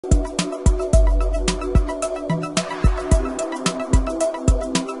The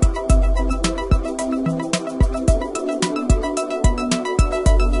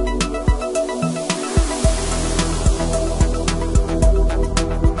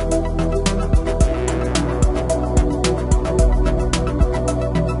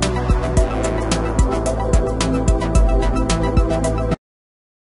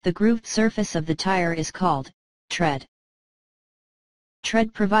grooved surface of the tire is called tread.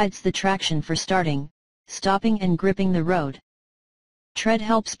 Tread provides the traction for starting, stopping and gripping the road. Tread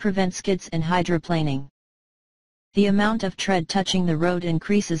helps prevent skids and hydroplaning. The amount of tread touching the road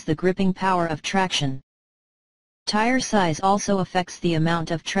increases the gripping power of traction. Tire size also affects the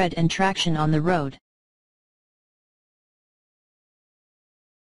amount of tread and traction on the road.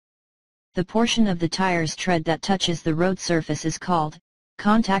 The portion of the tire's tread that touches the road surface is called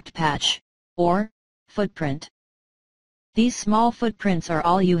contact patch, or footprint. These small footprints are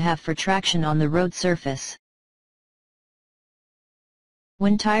all you have for traction on the road surface.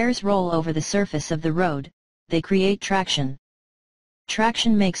 When tires roll over the surface of the road, they create traction.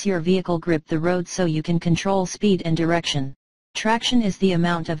 Traction makes your vehicle grip the road so you can control speed and direction. Traction is the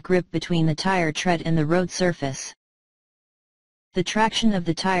amount of grip between the tire tread and the road surface. The traction of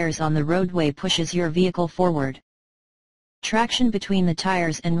the tires on the roadway pushes your vehicle forward. Traction between the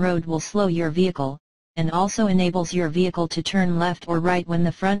tires and road will slow your vehicle, and also enables your vehicle to turn left or right when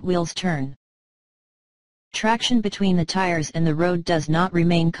the front wheels turn. Traction between the tires and the road does not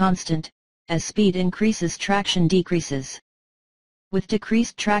remain constant. As speed increases, traction decreases. With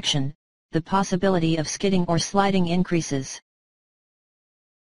decreased traction, the possibility of skidding or sliding increases.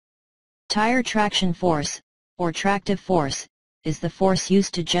 Tire traction force, or tractive force, is the force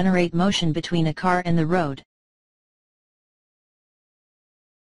used to generate motion between a car and the road.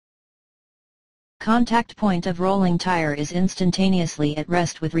 Contact point of rolling tire is instantaneously at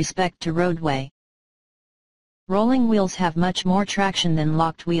rest with respect to roadway. Rolling wheels have much more traction than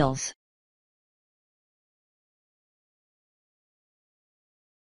locked wheels.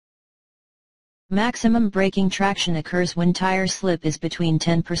 Maximum braking traction occurs when tire slip is between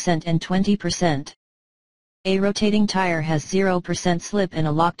 10% and 20%. A rotating tire has 0% slip and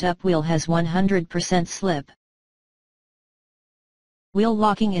a locked-up wheel has 100% slip. Wheel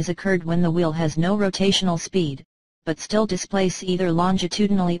locking is occurred when the wheel has no rotational speed, but still displace either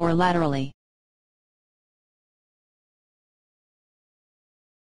longitudinally or laterally.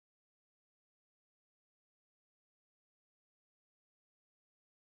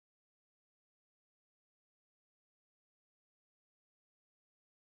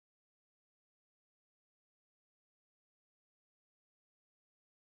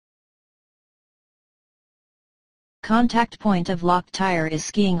 Contact point of locked tire is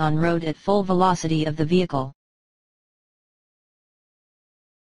skiing on road at full velocity of the vehicle.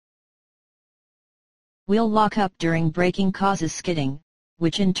 Wheel lockup during braking causes skidding,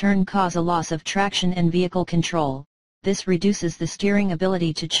 which in turn cause a loss of traction and vehicle control. This reduces the steering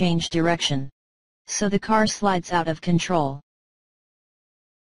ability to change direction, so the car slides out of control.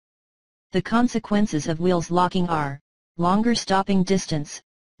 The consequences of wheels locking are longer stopping distance,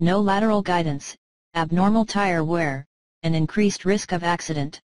 no lateral guidance, abnormal tire wear, and increased risk of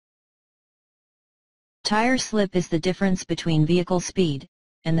accident. Tire slip is the difference between vehicle speed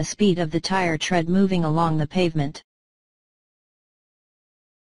and the speed of the tire tread moving along the pavement.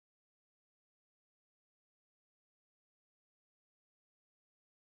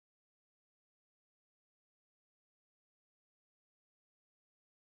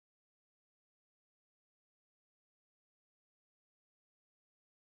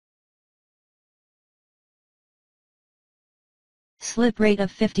 Slip rate of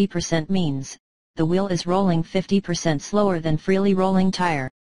 50% means the wheel is rolling 50% slower than freely rolling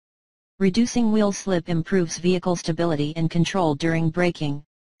tire. Reducing wheel slip improves vehicle stability and control during braking,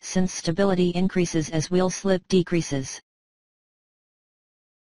 since stability increases as wheel slip decreases.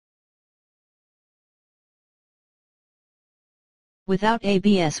 Without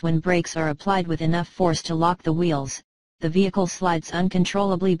ABS, when brakes are applied with enough force to lock the wheels, the vehicle slides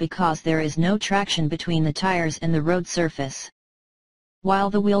uncontrollably because there is no traction between the tires and the road surface.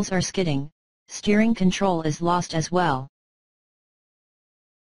 While the wheels are skidding, steering control is lost as well.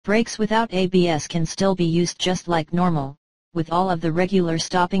 Brakes without ABS can still be used just like normal, with all of the regular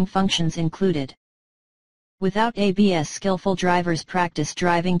stopping functions included. Without ABS, skillful drivers practice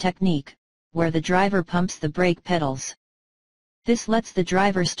driving technique, where the driver pumps the brake pedals. This lets the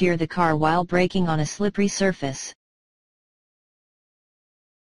driver steer the car while braking on a slippery surface.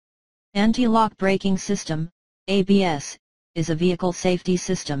 Anti-lock braking system, ABS, is a vehicle safety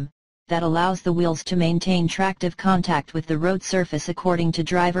system that allows the wheels to maintain tractive contact with the road surface according to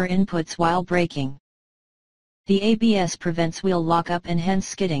driver inputs while braking. The ABS prevents wheel lockup and hence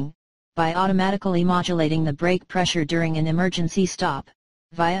skidding, by automatically modulating the brake pressure during an emergency stop,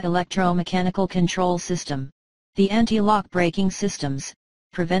 via electromechanical control system. The anti-lock braking systems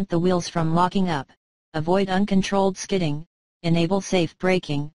prevent the wheels from locking up, avoid uncontrolled skidding, enable safe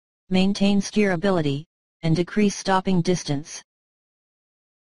braking, maintain steerability, and decrease stopping distance.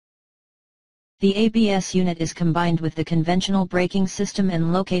 The ABS unit is combined with the conventional braking system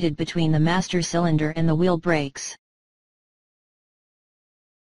and located between the master cylinder and the wheel brakes.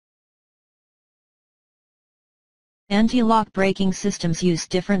 Anti-lock braking systems use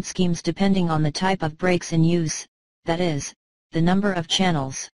different schemes depending on the type of brakes in use, that is, the number of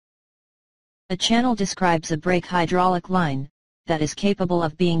channels. A channel describes a brake hydraulic line that is capable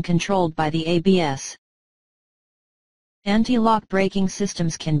of being controlled by the ABS. Anti-lock braking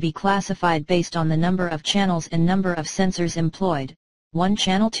systems can be classified based on the number of channels and number of sensors employed: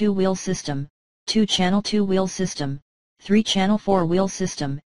 1-channel 2-wheel system, 2-channel 2-wheel system, 3-channel 4-wheel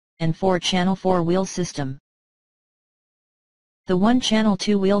system, and 4-channel 4-wheel system. The 1-channel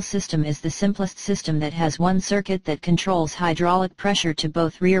 2-wheel system is the simplest system that has one circuit that controls hydraulic pressure to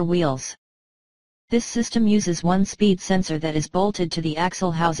both rear wheels. This system uses one speed sensor that is bolted to the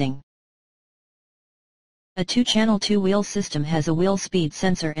axle housing. A 2-channel 2-wheel system has a wheel speed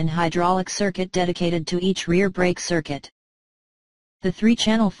sensor and hydraulic circuit dedicated to each rear brake circuit. The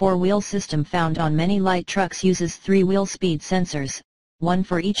 3-channel 4-wheel system found on many light trucks uses 3 wheel speed sensors, one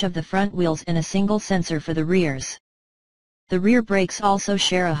for each of the front wheels and a single sensor for the rears. The rear brakes also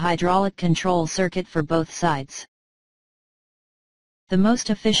share a hydraulic control circuit for both sides. The most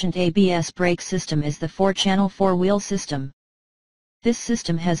efficient ABS brake system is the 4-channel 4-wheel system. This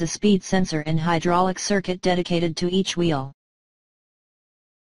system has a speed sensor and hydraulic circuit dedicated to each wheel.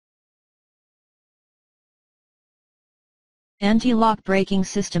 Anti-lock braking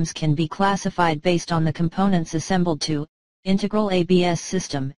systems can be classified based on the components assembled to integral ABS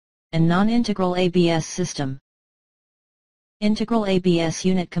system and non-integral ABS system. Integral ABS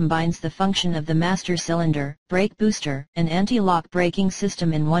unit combines the function of the master cylinder, brake booster, and anti-lock braking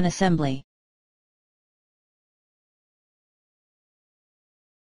system in one assembly.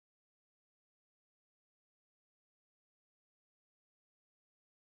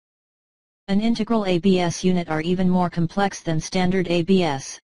 An integral ABS unit are even more complex than standard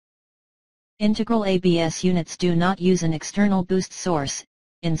ABS. Integral ABS units do not use an external boost source,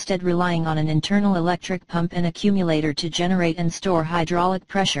 instead relying on an internal electric pump and accumulator to generate and store hydraulic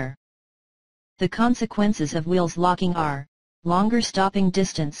pressure. The consequences of wheels locking are longer stopping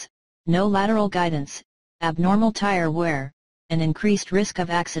distance, no lateral guidance, abnormal tire wear, and increased risk of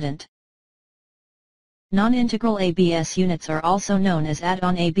accident. Non-integral ABS units are also known as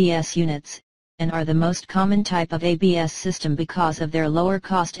add-on ABS units, and are the most common type of ABS system because of their lower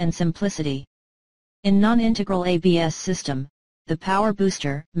cost and simplicity. In non-integral ABS system, the power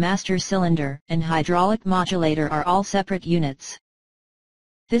booster, master cylinder, and hydraulic modulator are all separate units.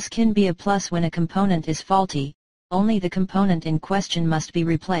 This can be a plus when a component is faulty, only the component in question must be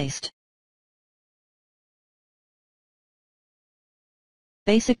replaced.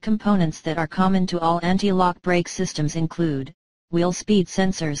 Basic components that are common to all anti-lock brake systems include wheel speed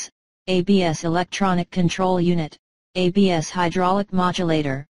sensors, ABS electronic control unit, ABS hydraulic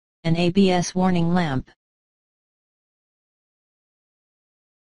modulator, and ABS warning lamp.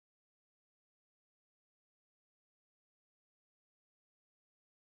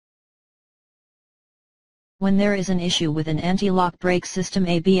 When there is an issue with an anti-lock brake system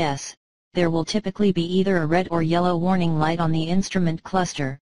ABS, there will typically be either a red or yellow warning light on the instrument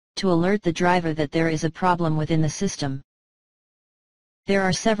cluster, to alert the driver that there is a problem within the system. There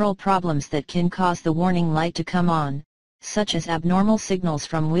are several problems that can cause the warning light to come on, such as abnormal signals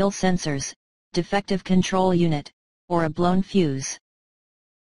from wheel sensors, defective control unit, or a blown fuse.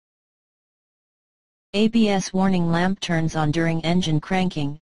 ABS warning lamp turns on during engine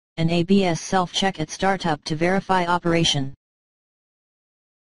cranking, and ABS self-check at startup to verify operation.